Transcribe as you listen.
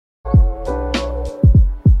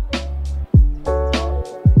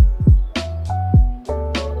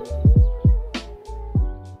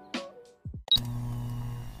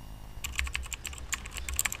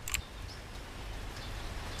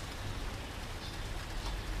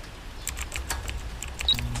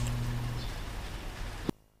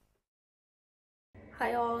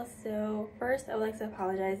Hi all, so first I would like to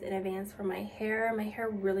apologize in advance for my hair. My hair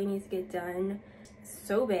really needs to get done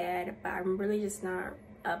so bad, but I'm really just not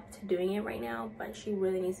up to doing it right now, but she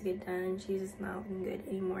really needs to get done. She's just not looking good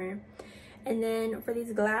anymore. And then for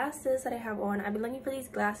these glasses that I have on, I've been looking for these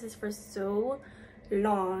glasses for so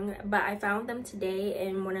long, but I found them today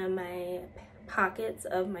in one of my pockets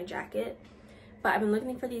of my jacket. But I've been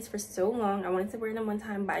looking for these for so long. I wanted to wear them one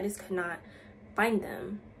time, but I just could not find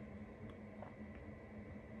them.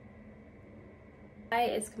 Hi,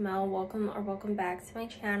 it's Kamel. Welcome back to my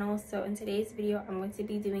channel. So in today's video, I'm going to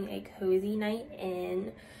be doing a cozy night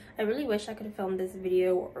in. I really wish I could have filmed this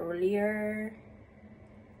video earlier.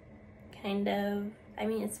 Kind of. I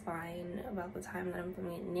mean, it's fine about the time that I'm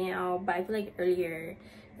filming it now, but I feel like earlier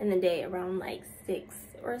in the day, around like 6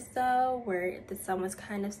 or so, where the sun was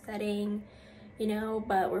kind of setting, you know,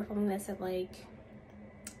 but we're filming this at like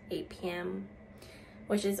 8 p.m,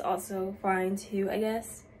 which is also fine too, I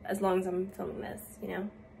guess, as long as I'm filming this, you know.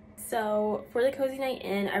 So for the cozy night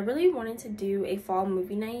in, I really wanted to do a fall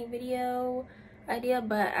movie night video idea,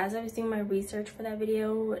 but as I was doing my research for that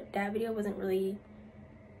video wasn't really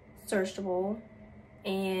searchable,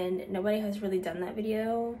 and nobody has really done that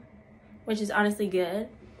video, which is honestly good.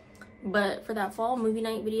 But for that fall movie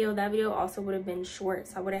night video, that video also would have been short,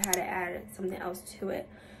 so I would have had to add something else to it.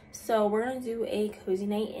 So we're gonna do a cozy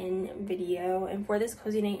night in video, and for this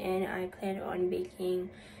cozy night in, I plan on baking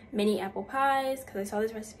mini apple pies because I saw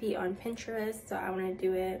this recipe on Pinterest, so I want to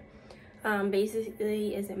do it.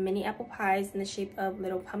 Basically is mini apple pies in the shape of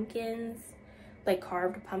little pumpkins, like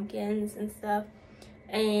carved pumpkins and stuff,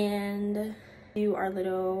 and do our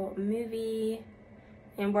little movie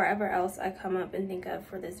and wherever else I come up and think of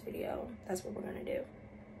for this video. That's what we're gonna do.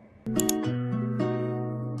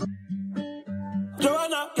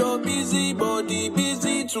 Joanna, your busy body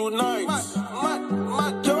busy tonight.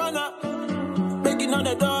 Joanna, making on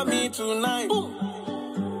the dummy tonight.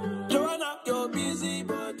 Joanna, your busy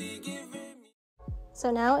body giving me.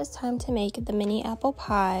 So now it's time to make the mini apple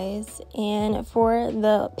pies, and for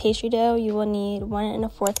the pastry dough you will need 1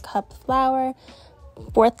 1/4 cup flour,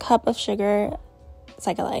 1/4 cup of sugar. It's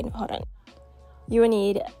like a line, hold on. You will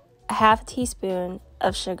need a 1/2 teaspoon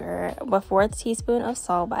of sugar, 1/4 teaspoon of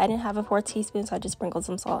salt, but I didn't have a 4th teaspoon, so I just sprinkled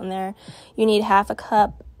some salt in there. You need 1/2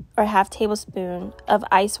 cup or 1/2 tablespoon of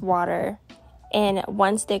ice water and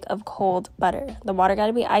 1 stick of cold butter. The water got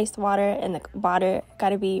to be iced water, and the water got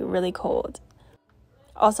to be really cold.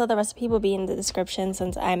 Also, the recipe will be in the description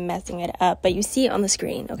since I'm messing it up, but you see it on the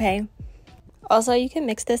screen, okay? Also, you can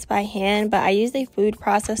mix this by hand, but I used a food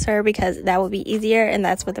processor because that would be easier, and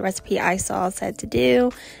that's what the recipe I saw said to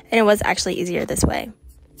do, and it was actually easier this way.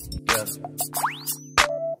 Yeah.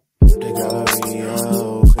 The gallery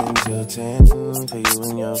open till 10 for you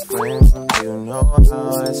and your friends. You know how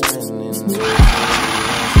I spend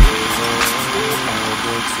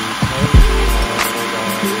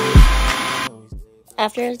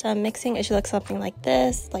After it's done mixing, it should look something like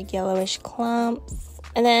this, like yellowish clumps.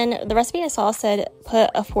 And then the recipe I saw said put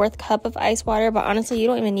a 1/4 cup of ice water, but honestly you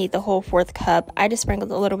don't even need the whole 1/4 cup. I just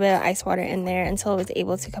sprinkled a little bit of ice water in there until it was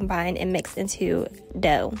able to combine and mix into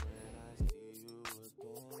dough.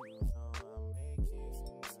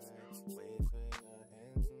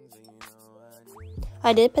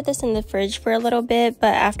 I did put this in the fridge for a little bit,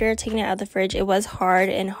 but after taking it out of the fridge, it was hard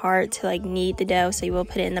to like knead the dough, so you will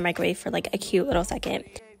put it in the microwave for like a cute little second.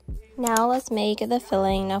 Now let's make the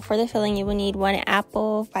filling. Now for the filling, you will need 1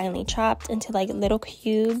 apple finely chopped into like little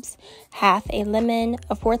cubes, 1/2 a lemon,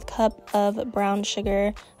 a 1/4 cup of brown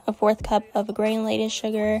sugar, a 1/4 cup of granulated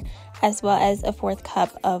sugar, as well as a 1/4 cup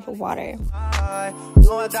of water.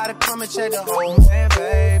 I gotta come and check the whole man,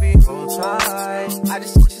 baby. Hold tight. I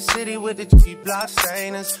just switched the city with the G-block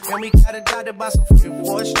stainers, and we got adopted by some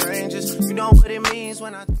free strangers. You know what it means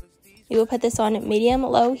when I. You will put this on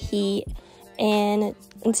medium-low heat and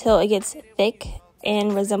until it gets thick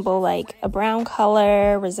and resemble like a brown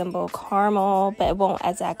color, resemble caramel, but it won't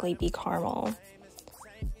exactly be caramel.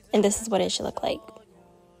 And this is what it should look like.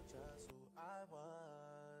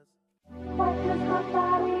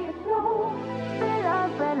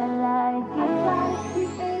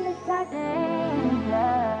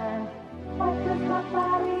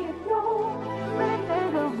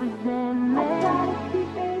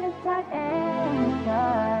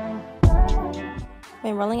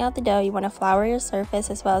 When rolling out the dough, you want to flour your surface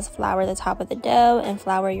as well as flour the top of the dough and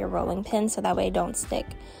flour your rolling pin so that way it don't stick.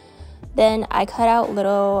 Then I cut out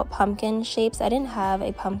little pumpkin shapes. I didn't have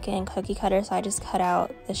a pumpkin cookie cutter, so I just cut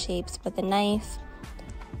out the shapes with a knife.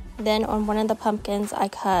 Then on one of the pumpkins, I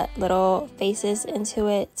cut little faces into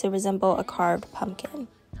it to resemble a carved pumpkin.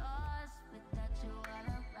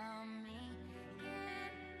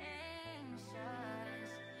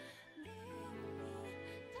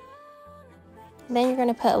 Then you're going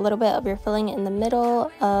to put a little bit of your filling in the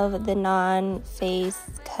middle of the non-face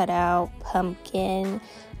cutout pumpkin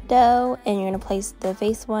dough, and you're going to place the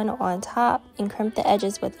face one on top and crimp the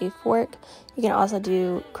edges with a fork. You can also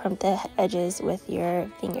crimp the edges with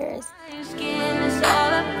your fingers.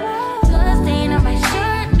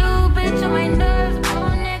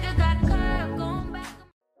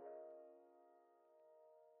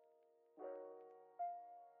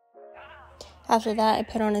 After that, I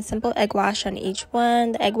put on a simple egg wash on each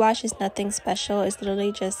one. The egg wash is nothing special. It's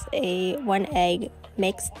literally just one egg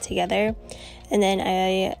mixed together. And then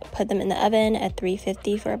I put them in the oven at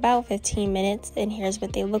 350 for about 15 minutes. And here's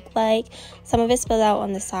what they look like. Some of it spilled out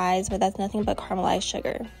on the sides, but that's nothing but caramelized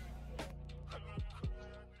sugar.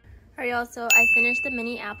 Alright, y'all, so I finished the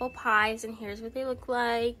mini apple pies, and here's what they look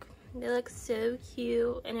like. They look so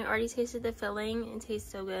cute, and I already tasted the filling. It tastes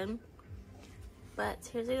so good. But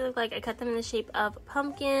here's what they look like. I cut them in the shape of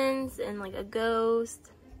pumpkins and like a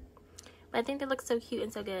ghost. But I think they look so cute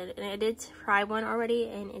and so good. And I did try one already,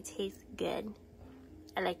 and it tastes good.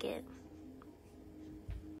 I like it.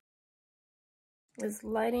 This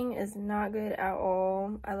lighting is not good at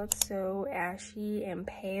all. I look so ashy and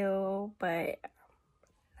pale, but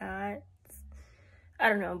not. I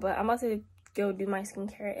don't know, but I'm about to go do my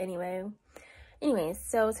skincare anyway. Anyways,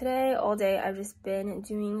 so today, all day, I've just been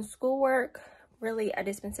doing schoolwork. Really, I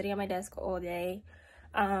just been sitting at my desk all day,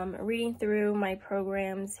 reading through my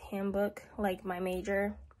program's handbook, like my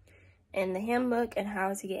major, and the handbook and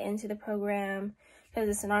how to get into the program,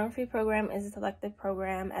 because the sonography program is a selective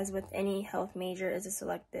program, as with any health major is a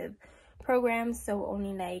selective program, so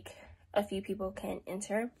only like a few people can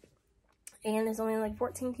enter, and there's only like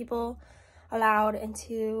 14 people allowed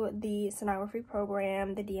into the sonography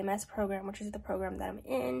program, the DMS program, which is the program that I'm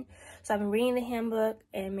in. So I've been reading the handbook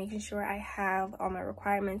and making sure I have all my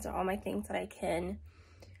requirements and all my things that I can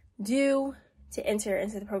do to enter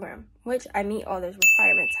into the program, which I meet all those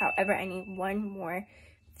requirements. However, I need one more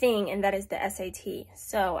thing, and that is the SAT.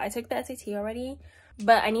 So I took the SAT already,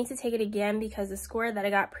 but I need to take it again because the score that I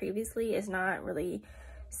got previously is not really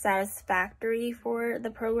satisfactory for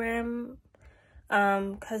the program.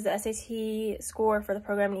 Because the SAT score for the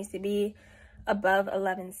program needs to be above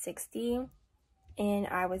 1160, and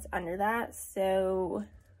I was under that, so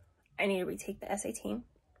I need to retake the SAT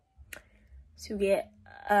to get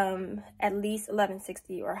at least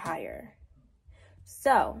 1160 or higher.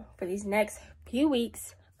 So for these next few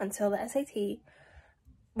weeks until the SAT,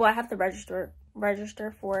 well, I have to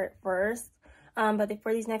register for it first, but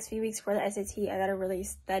for these next few weeks for the SAT, I gotta really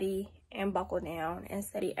study and buckle down and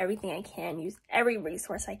study everything I can, use every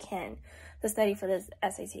resource I can to study for this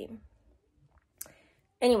SAT.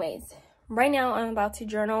 Anyways, right now I'm about to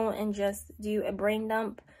journal and just do a brain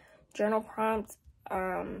dump journal prompt,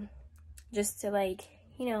 just to, like,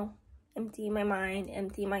 you know, empty my mind,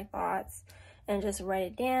 empty my thoughts, and just write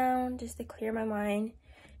it down just to clear my mind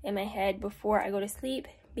and my head before I go to sleep,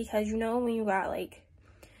 because you know when you got like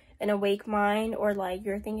an awake mind or like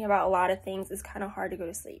you're thinking about a lot of things, it's kind of hard to go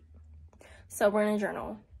to sleep. So we're gonna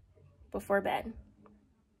journal before bed.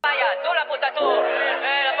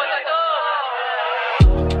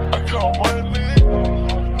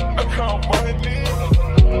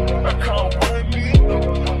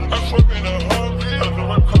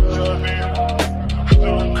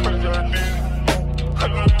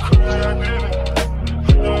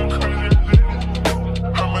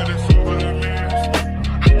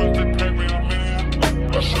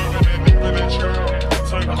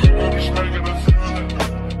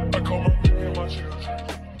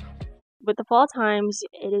 With the fall times,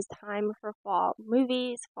 it is time for fall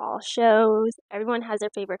movies, fall shows. Everyone has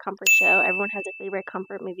their favorite comfort show. Everyone has their favorite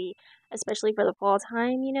comfort movie, especially for the fall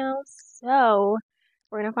time, you know. So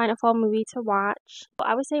we're going to find a fall movie to watch.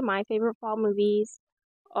 I would say my favorite fall movies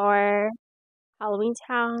are Halloween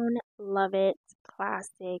Town, love it,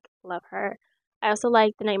 classic, love her. I also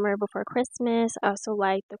like The Nightmare Before Christmas. I also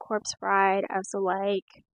like The Corpse Bride. I also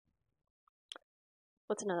like,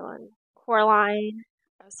 what's another one? Coraline.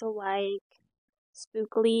 I also like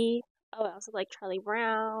Spookly. Oh, I also like Charlie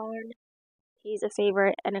Brown. He's a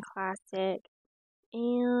favorite and a classic.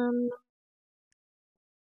 And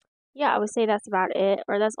yeah, I would say that's about it,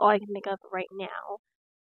 or that's all I can think of right now.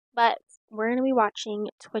 But we're going to be watching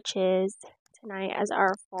Twitches tonight as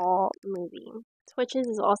our fall movie. Twitches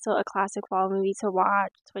is also a classic fall movie to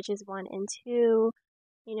watch. Twitches 1 and 2,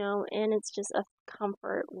 you know, and it's just a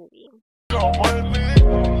comfort movie.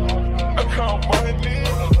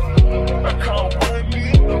 I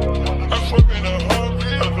can't